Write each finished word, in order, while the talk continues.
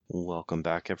Welcome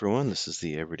back, everyone. This is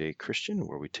the Everyday Christian,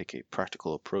 where we take a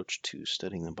practical approach to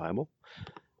studying the Bible.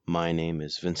 My name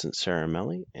is Vincent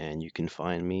Saramelli, and you can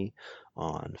find me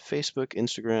on Facebook,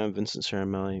 Instagram, Vincent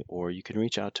Saramelli, or you can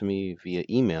reach out to me via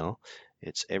email.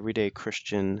 It's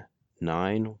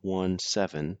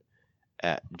everydaychristian917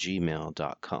 at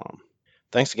gmail.com.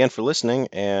 Thanks again for listening,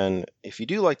 and if you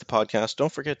do like the podcast,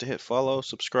 don't forget to hit follow,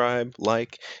 subscribe,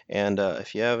 like, and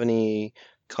if you have any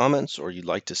comments or you'd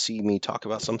like to see me talk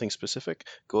about something specific,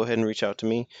 go ahead and reach out to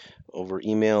me over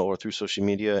email or through social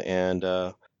media, and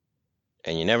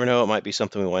you never know, it might be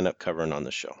something we wind up covering on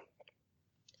the show.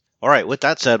 All right, with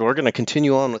that said, we're going to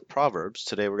continue on with Proverbs.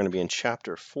 Today we're going to be in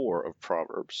chapter 4 of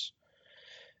Proverbs,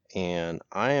 and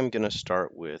I am going to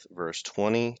start with verse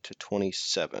 20 to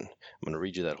 27. I'm going to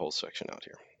read you that whole section out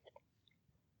here.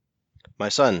 My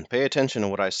son, pay attention to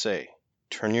what I say.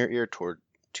 Turn your ear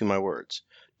to my words.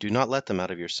 Do not let them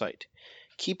out of your sight.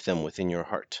 Keep them within your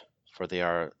heart, for they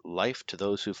are life to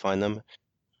those who find them,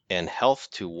 and health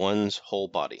to one's whole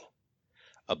body.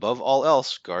 Above all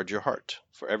else, guard your heart,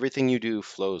 for everything you do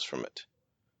flows from it.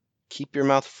 Keep your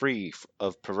mouth free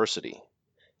of perversity.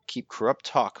 Keep corrupt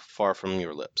talk far from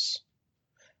your lips.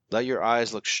 Let your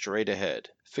eyes look straight ahead.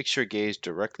 Fix your gaze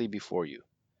directly before you.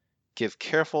 Give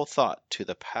careful thought to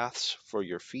the paths for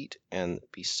your feet, and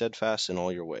be steadfast in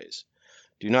all your ways.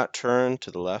 Do not turn to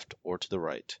the left or to the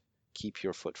right. Keep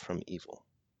your foot from evil.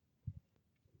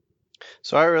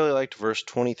 So I really liked verse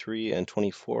 23 and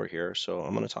 24 here, so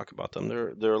I'm going to talk about them.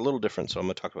 They're a little different, so I'm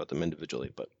going to talk about them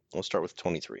individually, but we'll start with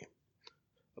 23.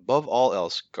 Above all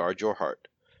else, guard your heart,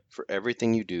 for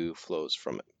everything you do flows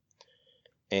from it.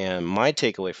 And my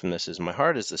takeaway from this is my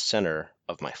heart is the center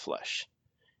of my flesh,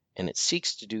 and it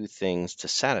seeks to do things to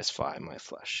satisfy my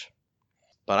flesh.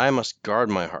 But I must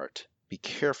guard my heart, be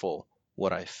careful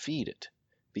what I feed it,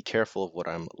 be careful of what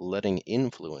I'm letting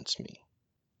influence me.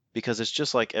 Because it's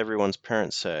just like everyone's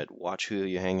parents said, watch who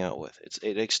you hang out with.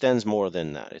 It extends more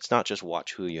than that. It's not just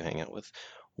watch who you hang out with.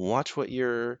 Watch what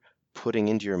you're putting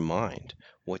into your mind,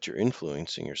 what you're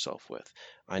influencing yourself with.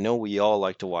 I know we all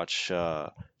like to watch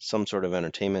some sort of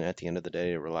entertainment at the end of the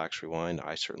day to relax, rewind.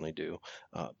 I certainly do.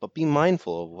 But be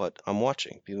mindful of what I'm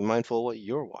watching. Be mindful of what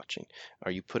you're watching.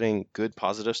 Are you putting good,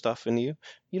 positive stuff into you?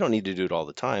 You don't need to do it all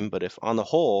the time, but if on the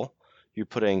whole you're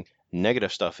putting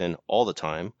negative stuff in all the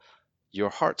time, your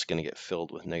heart's going to get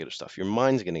filled with negative stuff. Your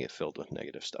mind's going to get filled with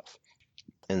negative stuff.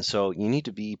 And so you need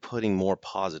to be putting more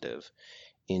positive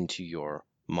into your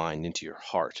mind, into your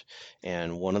heart.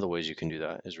 And one of the ways you can do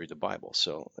that is read the Bible.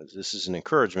 So this is an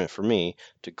encouragement for me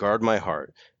to guard my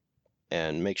heart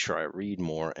and make sure I read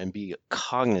more and be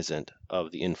cognizant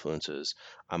of the influences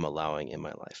I'm allowing in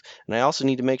my life. And I also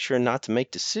need to make sure not to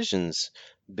make decisions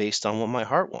based on what my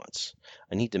heart wants.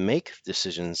 I need to make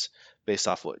decisions based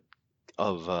off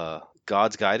of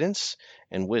God's guidance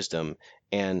and wisdom,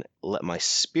 and let my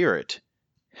spirit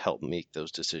help make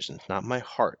those decisions, not my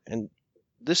heart. And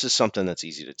this is something that's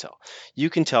easy to tell. You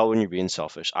can tell when you're being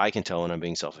selfish. I can tell when I'm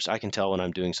being selfish. I can tell when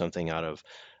I'm doing something out of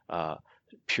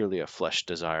purely a flesh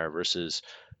desire versus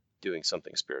doing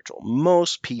something spiritual.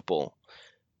 Most people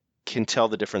can tell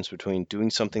the difference between doing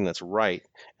something that's right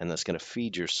and that's going to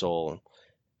feed your soul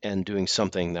and doing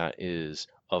something that is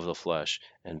of the flesh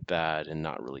and bad and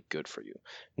not really good for you.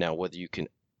 Now, whether you can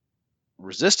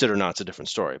resist it or not, it's a different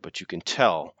story, but you can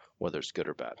tell whether it's good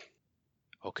or bad.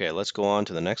 Okay, let's go on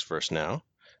to the next verse now.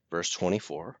 Verse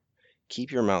 24.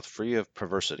 Keep your mouth free of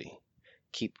perversity.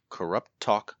 Keep corrupt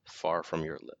talk far from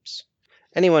your lips.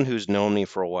 Anyone who's known me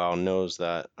for a while knows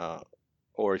that,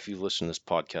 or if you've listened to this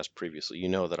podcast previously, you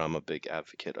know that I'm a big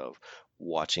advocate of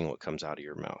watching what comes out of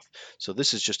your mouth. So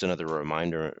this is just another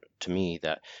reminder to me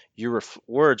that your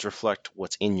words reflect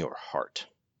what's in your heart.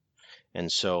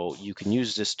 And so you can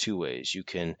use this two ways. You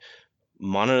can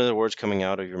monitor the words coming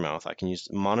out of your mouth. I can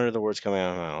monitor the words coming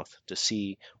out of my mouth to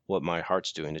see what my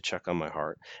heart's doing, to check on my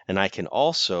heart. And I can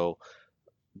also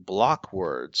block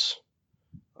words.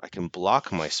 I can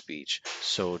block my speech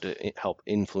so to help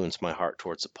influence my heart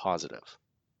towards the positive.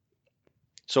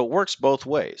 So it works both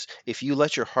ways. If you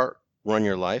let your heart run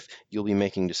your life, you'll be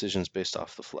making decisions based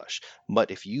off the flesh. But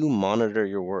if you monitor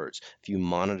your words, if you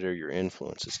monitor your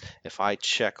influences, if I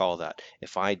check all that,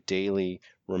 if I daily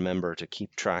remember to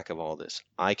keep track of all this,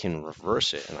 I can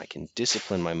reverse it and I can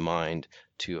discipline my mind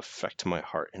to affect my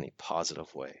heart in a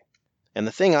positive way. And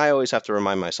the thing I always have to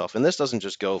remind myself, and this doesn't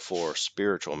just go for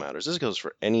spiritual matters, this goes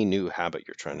for any new habit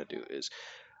you're trying to do, is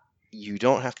you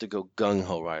don't have to go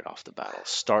gung-ho right off the bat.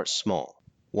 Start small.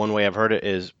 One way I've heard it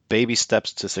is baby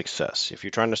steps to success. If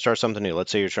you're trying to start something new,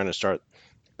 let's say you're trying to start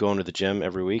going to the gym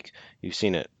every week, you've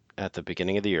seen it at the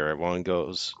beginning of the year. Everyone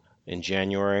goes in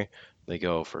January, They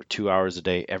go for 2 hours a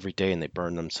day, every day, and they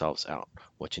burn themselves out.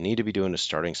 What you need to be doing is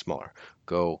starting smaller.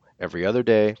 Go every other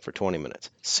day for 20 minutes.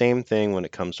 Same thing when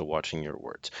it comes to watching your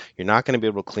words. You're not going to be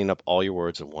able to clean up all your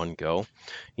words in one go.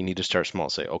 You need to start small.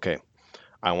 Say, okay,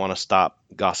 I want to stop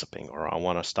gossiping or I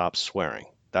want to stop swearing.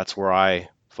 That's where I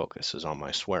focus is on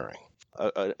my swearing.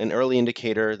 An early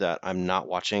indicator that I'm not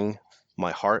watching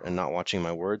my heart and not watching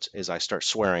my words is I start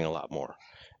swearing a lot more.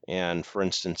 And for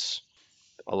instance,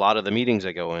 a lot of the meetings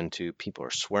I go into, people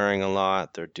are swearing a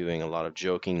lot. They're doing a lot of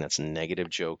joking. That's negative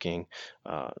joking,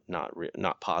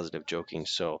 not positive joking.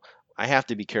 So I have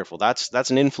to be careful.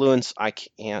 That's an influence I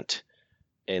can't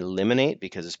eliminate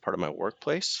because it's part of my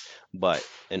workplace. But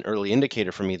an early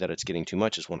indicator for me that it's getting too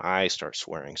much is when I start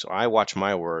swearing. So I watch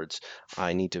my words.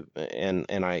 I need to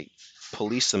and I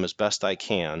police them as best I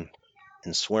can.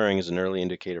 And swearing is an early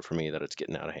indicator for me that it's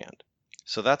getting out of hand.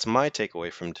 So that's my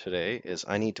takeaway from today is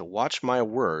I need to watch my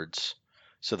words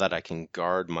so that I can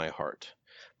guard my heart.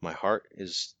 My heart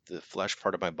is the flesh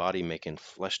part of my body making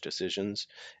flesh decisions,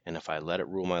 and if I let it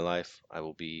rule my life, I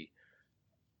will be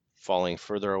falling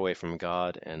further away from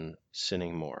God and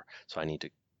sinning more. So I need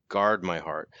to guard my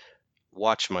heart,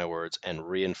 watch my words, and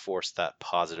reinforce that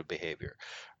positive behavior.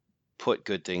 Put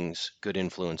good things, good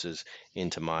influences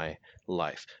into my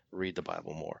life. Read the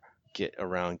Bible more. Get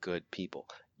around good people.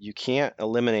 You can't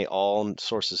eliminate all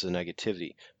sources of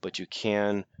negativity, but you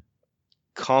can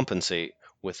compensate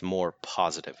with more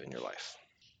positive in your life.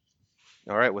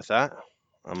 All right, with that,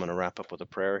 I'm going to wrap up with a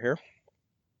prayer here.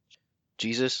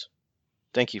 Jesus,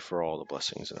 thank you for all the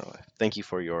blessings in our life. Thank you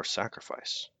for your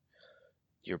sacrifice.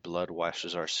 Your blood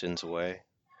washes our sins away,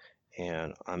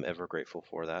 and I'm ever grateful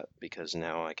for that because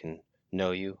now I can know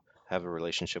you, have a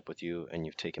relationship with you, and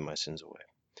you've taken my sins away.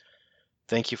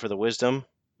 Thank you for the wisdom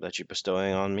that you're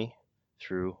bestowing on me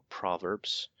through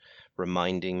Proverbs,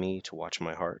 reminding me to watch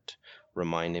my heart,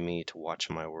 reminding me to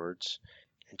watch my words.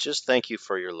 And just thank you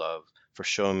for your love, for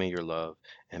showing me your love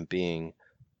and being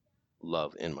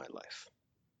love in my life.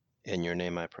 In your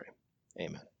name I pray.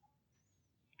 Amen.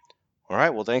 All right,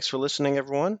 well, thanks for listening,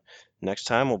 everyone. Next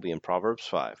time we'll be in Proverbs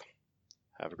 5.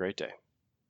 Have a great day.